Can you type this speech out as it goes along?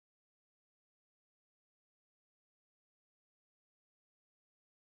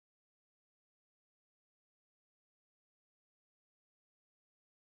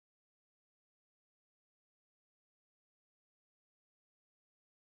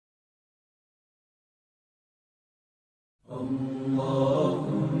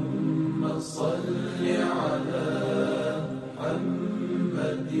اللهم صل على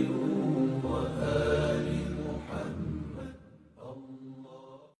محمد وآل محمد.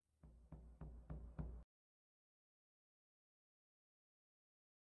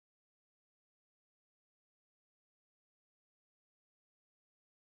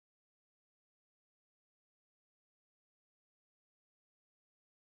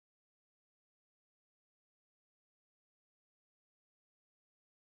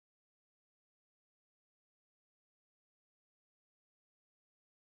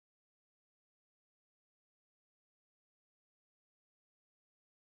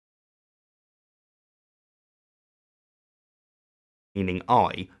 Meaning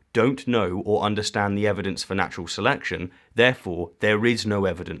I don't know or understand the evidence for natural selection, therefore there is no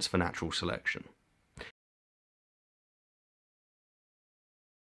evidence for natural selection.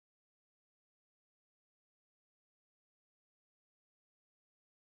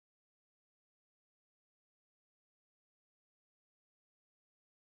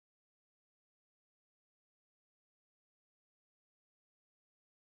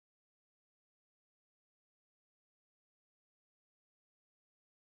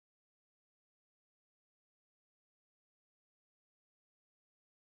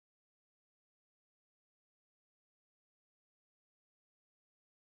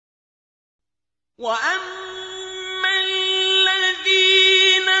 وَأَمَّا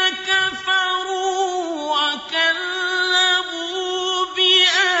الَّذِينَ كَفَرُوا وَكَذَّبُوا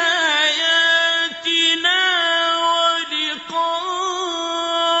بِآيَاتِنَا وَلِقَاءِ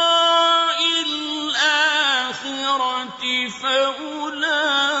الْآخِرَةِ فَأُولَٰئِكَ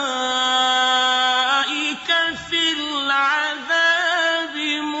فِي الْعَذَابِ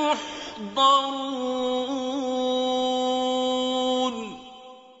مُحْضَرُونَ.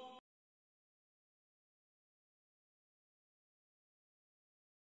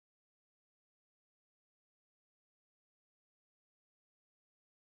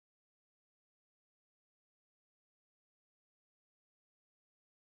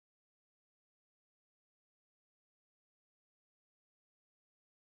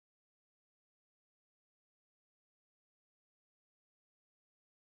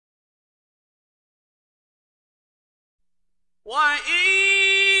 وَإِن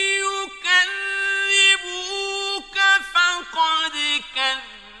يُكَذِّبُوكَ فَقَدْ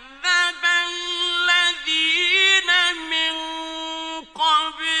كَذَّبَ الَّذِينَ مِن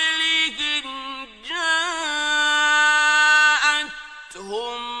قَبْلِهِمْ جَاءَتْهُمْ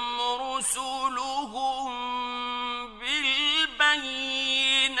رُسُلُهُم بِالْبَيِّنَاتِ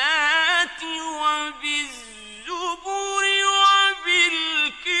وَبِالزُّبُرِ وَبِالْكِتَابِ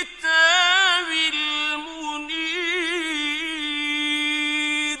الْمُنِيرِ.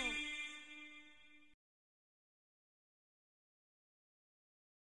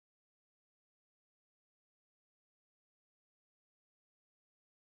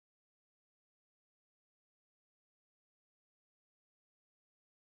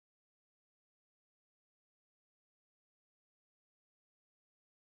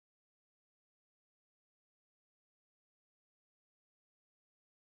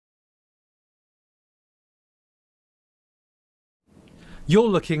 You're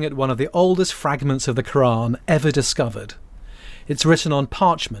looking at one of the oldest fragments of the Quran ever discovered. It's written on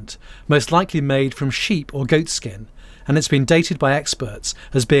parchment, most likely made from sheep or goat skin, and it's been dated by experts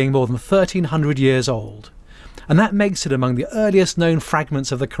as being more than 1,300 years old. And that makes it among the earliest known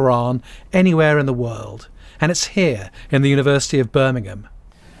fragments of the Quran anywhere in the world. And it's here, in the University of Birmingham.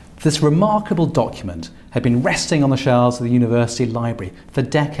 This remarkable document had been resting on the shelves of the university library for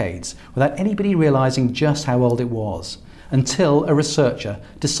decades without anybody realising just how old it was, until a researcher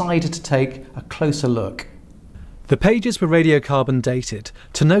decided to take a closer look. The pages were radiocarbon dated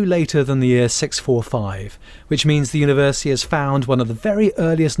to no later than the year 645, which means the university has found one of the very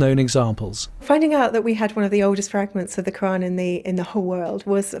earliest known examples. Finding out that we had one of the oldest fragments of the Quran in the whole world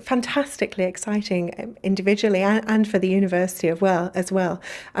was fantastically exciting individually and for the university as well.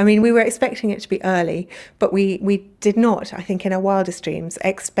 I mean, we were expecting it to be early, but we did not, I think in our wildest dreams,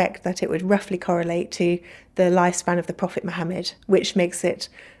 expect that it would roughly correlate to the lifespan of the Prophet Muhammad, which makes it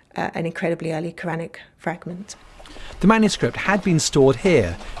an incredibly early Quranic fragment. The manuscript had been stored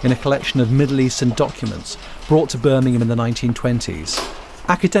here in a collection of Middle Eastern documents brought to Birmingham in the 1920s.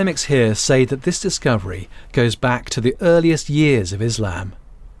 Academics here say that this discovery goes back to the earliest years of Islam.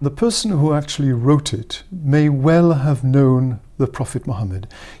 The person who actually wrote it may well have known the Prophet Muhammad.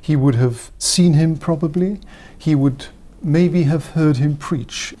 He would have seen him probably. He would maybe have heard him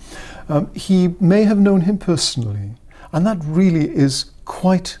preach. He may have known him personally. And that really is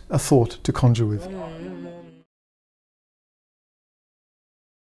quite a thought to conjure with.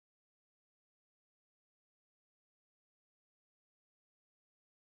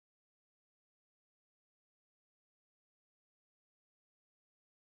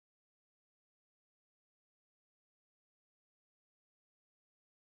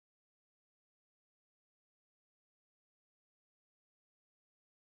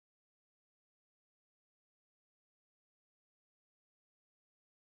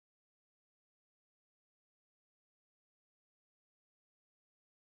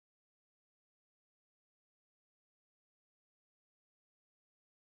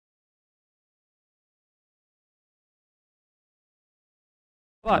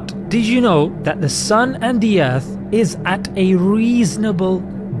 But did you know that the sun and the earth is at a reasonable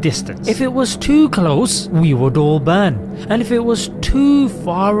distance? If it was too close, we would all burn. And if it was too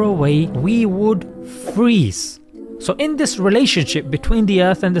far away, we would freeze. So in this relationship between the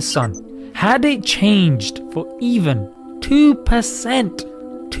earth and the sun, had it changed for even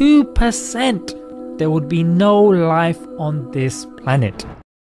 2%, there would be no life on this planet.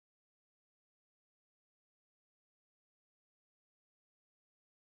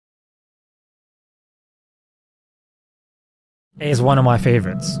 Is one of my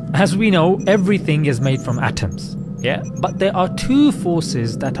favorites. As we know, everything is made from atoms. Yeah, but there are two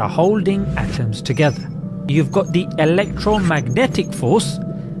forces that are holding atoms together. You've got the electromagnetic force.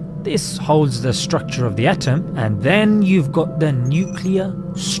 This holds the structure of the atom, and then you've got the nuclear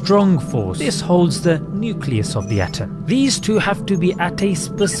strong force. This holds the nucleus of the atom. These two have to be at a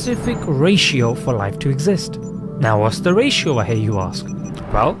specific ratio for life to exist. Now what's the ratio, I hear you ask?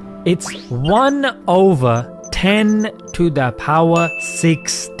 Well, it's 1/10 to the power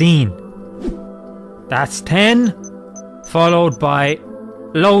 16. That's 10 followed by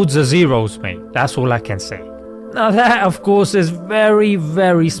loads of zeros, mate. That's all I can say. Now that of course is very,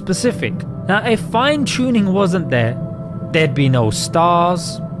 very specific. Now if fine tuning wasn't there, there'd be no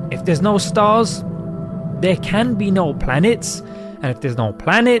stars. If there's no stars, there can be no planets. And if there's no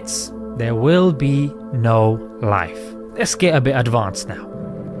planets, there will be no life. Let's get a bit advanced now.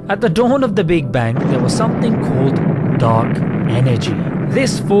 At the dawn of the Big Bang, there was something called dark energy.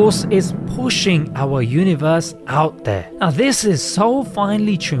 This force is pushing our universe out there. Now this is so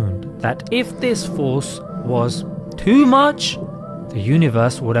finely tuned that if this force was too much, the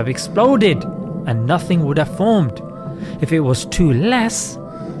universe would have exploded and nothing would have formed. If it was too less,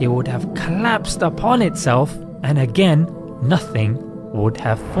 it would have collapsed upon itself and again, nothing would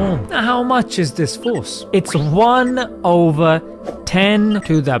have formed. Now how much is this force? It's 1/10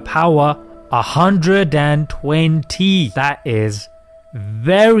 to the power 120. That is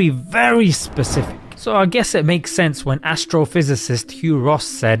very, very specific. So I guess it makes sense when astrophysicist Hugh Ross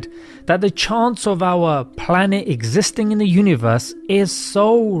said that the chance of our planet existing in the universe is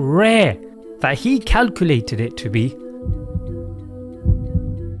so rare that he calculated it to be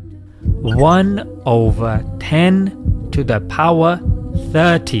 1/10 to the power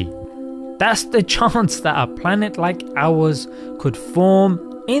 30. That's the chance that a planet like ours could form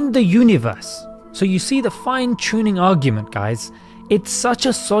in the universe. So you see the fine-tuning argument, guys. It's such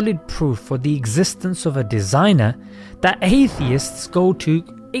a solid proof for the existence of a designer that atheists go to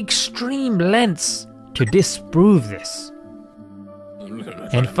extreme lengths to disprove this.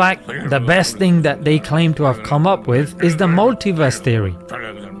 In fact, the best thing that they claim to have come up with is the multiverse theory,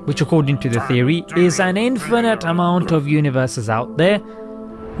 which according to the theory is an infinite amount of universes out there,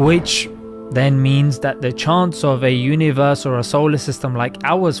 which then means that the chance of a universe or a solar system like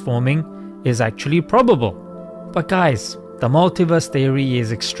ours forming is actually probable. But guys, the multiverse theory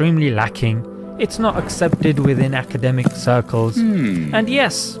is extremely lacking. It's not accepted within academic circles. And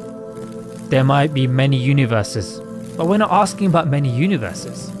yes, there might be many universes, but we're not asking about many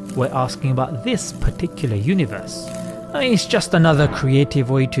universes. We're asking about this particular universe. I mean, it's just another creative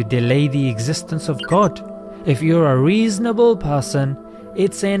way to delay the existence of God. If you're a reasonable person,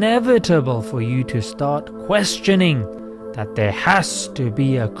 it's inevitable for you to start questioning that there has to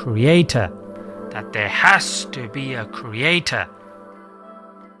be a creator. That there has to be a creator.